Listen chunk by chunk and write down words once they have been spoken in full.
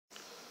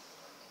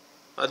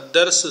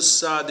الدرس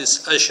السادس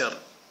عشر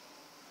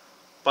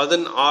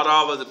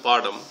 16வது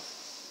பாடம்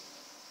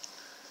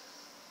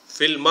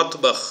fill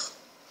மத்பக்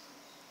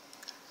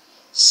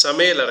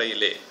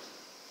சமையலறையிலே.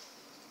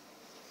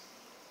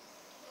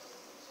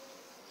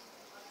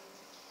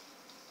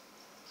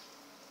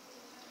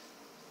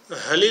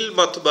 Halil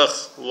மத்பக்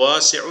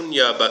வாசிஉன்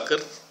யா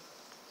Bakr,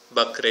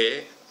 பக்ரே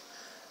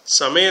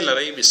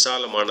சமையலறை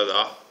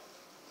விசாலமானதா?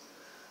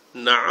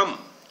 நஅம்,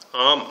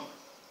 ஆம்.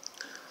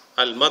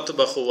 அல்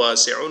மத்பக்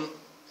வாசிஉன்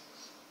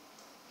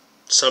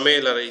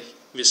சமையலறை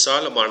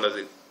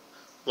விசாலமானது.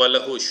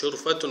 வலஹு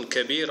ஷுர்ஃபத்துன்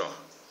கபீரா,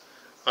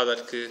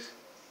 அதற்கு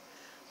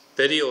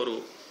பெரிய ஒரு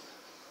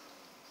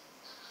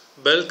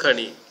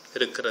பெல்கனி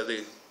இருக்கிறது.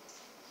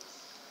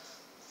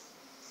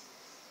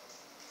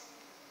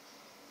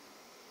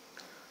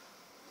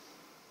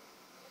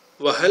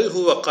 வஹல்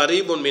ஹுவ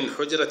கரீபுன் மின்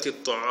ஹுஜ்ரத்தி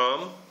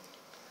துஆம்,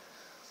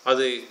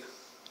 அது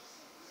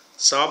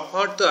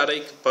சாப்பாட்டு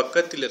அறைக்கு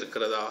பக்கத்தில்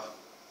இருக்கிறதா,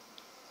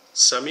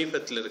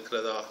 சமீபத்தில்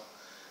இருக்கிறதா?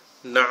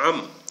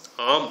 நஅம்,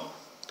 ஆம்.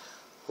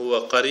 ஹுவ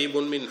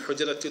கரீபுன் மின்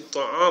ஹுஜ்ரத்தி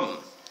துஆம்,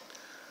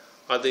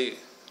 அது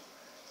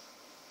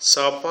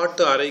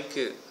சாப்பாட்டு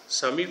அறைக்கு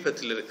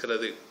சமீபத்தில்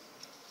இருக்கிறது.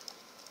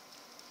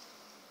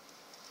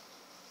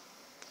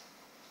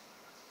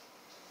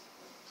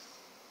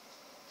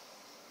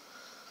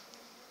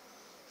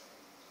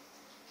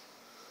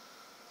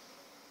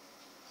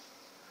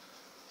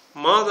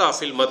 மாதா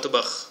ஃபில்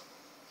மத்பக்,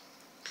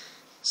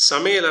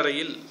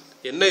 சமையலறையில்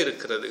என்ன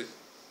இருக்கிறது?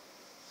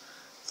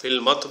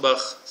 ஃபில்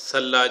மத்பக்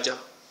சல்லாஜா,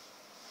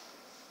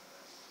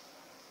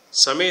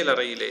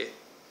 சமையலறையிலே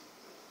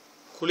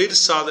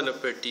குளிர்சாதன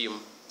பெட்டியும்,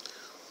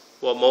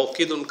 வ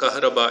மௌகிதுன்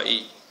கஹரபாயி,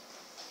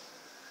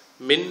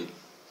 மின்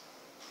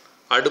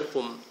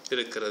அடுப்பும்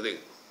இருக்கிறது,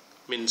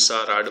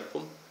 மின்சார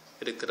அடுப்பும்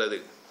இருக்கிறது.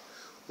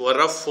 வ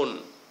ரஃபுன்,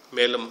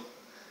 மேலும்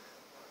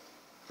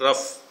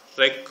ரஃப்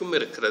ரெக்கும்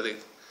இருக்கிறது.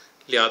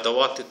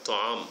 லியாதவாத்தி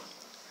துஆம்,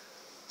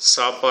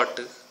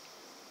 சாப்பாட்டு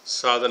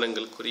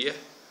சாதனங்களுக்குரிய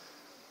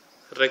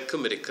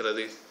ரெக்கும்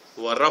இருக்கிறது.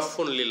 வ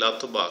ரஃபுன் லில்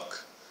அத்பாக்,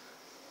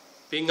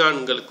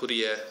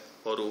 பீங்கான்களுக்குரிய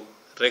ஒரு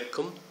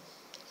ரெக்கும்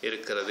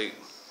இருக்கிறது.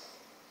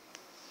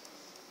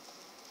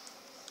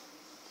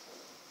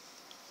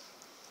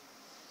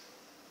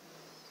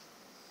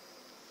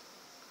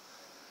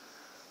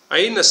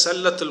 ஐன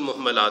சல்லத்துல்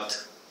முஹ்மலாத்,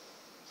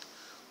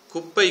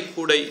 குப்பை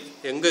கூடை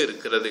எங்கே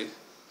இருக்கிறது?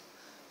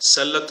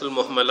 சல்லத்துல்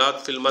முஹ்மலாத்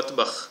ஃபில்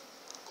மத்பக்,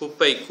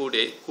 குப்பை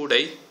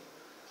கூடை,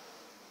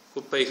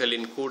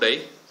 குப்பைகளின் கூடை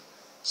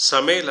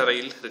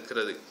சமையலறையில்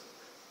இருக்கிறது.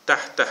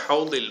 தஹ்த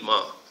ஹவுதில் மா,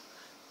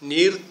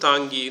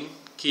 நீர்த்தாங்கியின்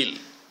கீழ்,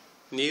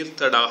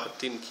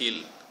 நீர்த்தடாகத்தின்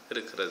கீழ்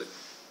இருக்கிறது.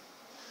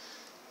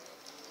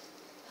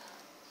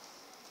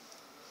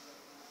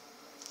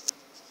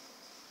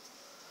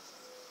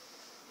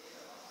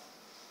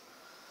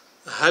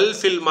 ஹல்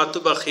ஃபில்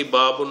மத்பகி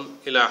பாபுன்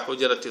இலா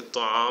ஹுஜரத்தி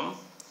துஆம்,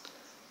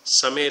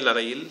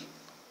 சமையலறையில்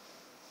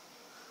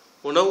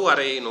உணவு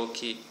அறையை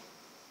நோக்கி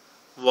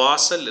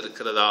வாசல்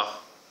இருக்கிறதா?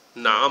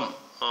 நாம்,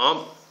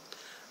 ஆம்.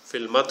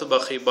 ஃபில்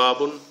மத்பகி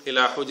பாபுன்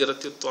இலா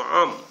ஹுஜரத்தி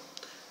துஆம்,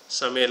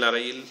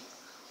 சமையலறையில்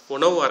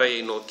உணவு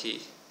அறையை நோக்கி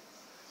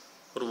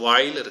ஒரு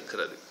வாயில்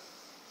இருக்கிறது.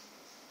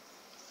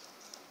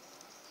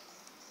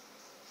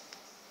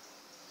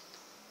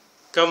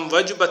 கம்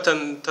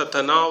வஜ்பத்தன்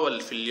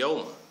ததனாவல் ஃபில்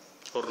யௌம்,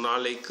 ஒரு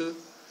நாளைக்கு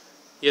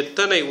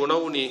எத்தனை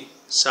உணவு நீ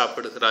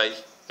சாப்பிடுகிறாய்,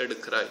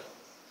 எடுக்கிறாய்?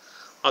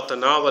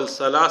 அத்தனாவல்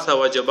சலாச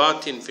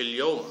வஜபாத்தின் ஃபில்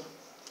யௌம்,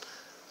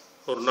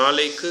 ஒரு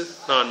நாளைக்கு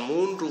நான்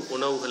 3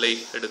 உணவுகளை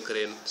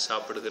எடுக்கிறேன்,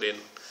 சாப்பிடுகிறேன்.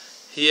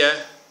 ஹிய,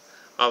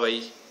 அவை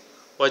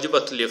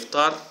வஜ்பத்துல்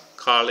இஃப்தார்,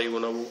 காலை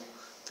உணவு,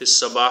 ஃபிஸ்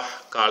சபாஹ்,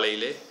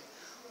 காலையிலே,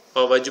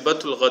 வ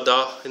வஜ்பத்துல் கதா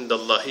இந்த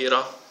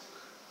லஹீரா,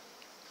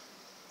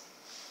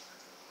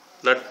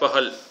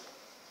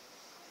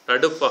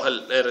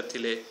 நடுப்பகல்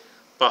நேரத்திலே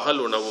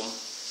பகல் உணவும்,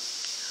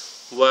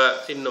 வ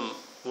இன்னும்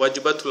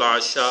வஜ்பத்துல்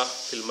ஆஷா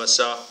ஃபில்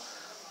மசா,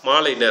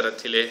 மாலை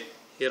நேரத்திலே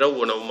இரவு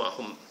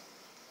உணவுமாகும்.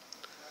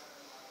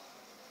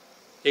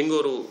 இங்கு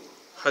ஒரு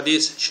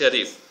ஹதீஸ்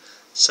ஷரீஃப்,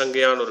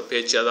 சங்கையான ஒரு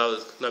பேச்சு, அதாவது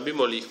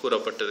நபிமொழி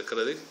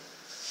கூறப்பட்டிருக்கிறது.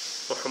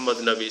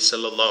 முஹம்மது நபி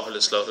ஸல்லல்லாஹு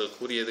அலைஹி வஸல்லம் அவர்கள்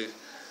கூறியது,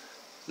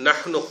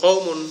 நஹ்னு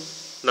கௌமுன்,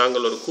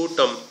 நாங்கள் ஒரு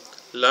கூட்டம்,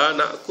 லா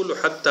நஅகுலு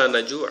ஹத்தா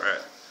நஜூஅ,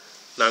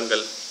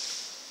 நாங்கள்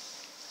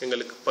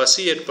எங்களுக்கு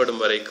பசி ஏற்படும்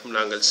வரைக்கும்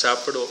நாங்கள்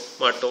சாப்பிட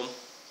மாட்டோம்.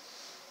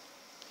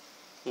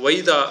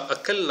 வைதா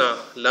அக்கல்னா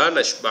லா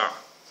நஷ்பா,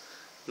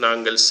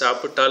 நாங்கள்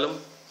சாப்பிட்டாலும்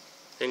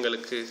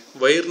எங்களுக்கு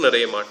வயிறு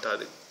நிறைய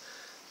மாட்டாது,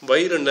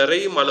 வயிறு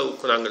நிறையும்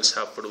அளவுக்கு நாங்கள்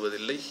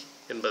சாப்பிடுவதில்லை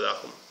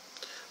என்பதாகும்.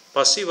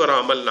 பசி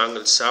வராமல்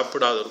நாங்கள்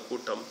சாப்பிடாத ஒரு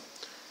கூட்டம்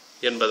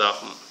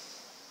என்பதாகும்.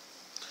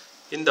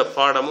 இந்த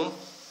பாடமும்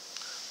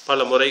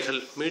பல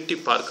முறைகள் மீட்டி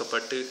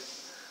பார்க்கப்பட்டு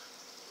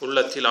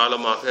உள்ளத்தில்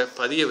ஆழமாக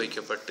பதிய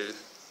வைக்கப்பட்டு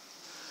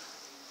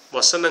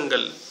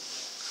வசனங்கள்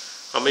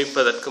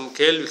அமைப்பதற்கும்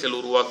கேள்விகள்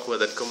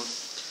உருவாக்குவதற்கும்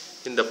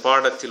இந்த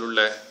பாடத்தில் உள்ள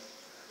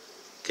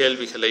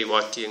கேள்விகளை,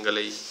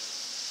 வாக்கியங்களை,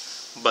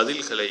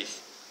 பதில்களை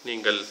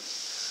நீங்கள்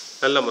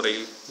நல்ல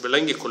முறையில்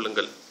விளங்கிக்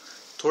கொள்ளுங்கள்.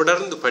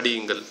 தொடர்ந்து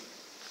படியுங்கள்.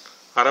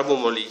 அரபு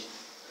மொழி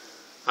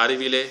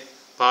அறிவிலே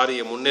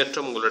பாரிய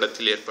முன்னேற்றம்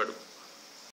உங்களிடத்தில் ஏற்படும்.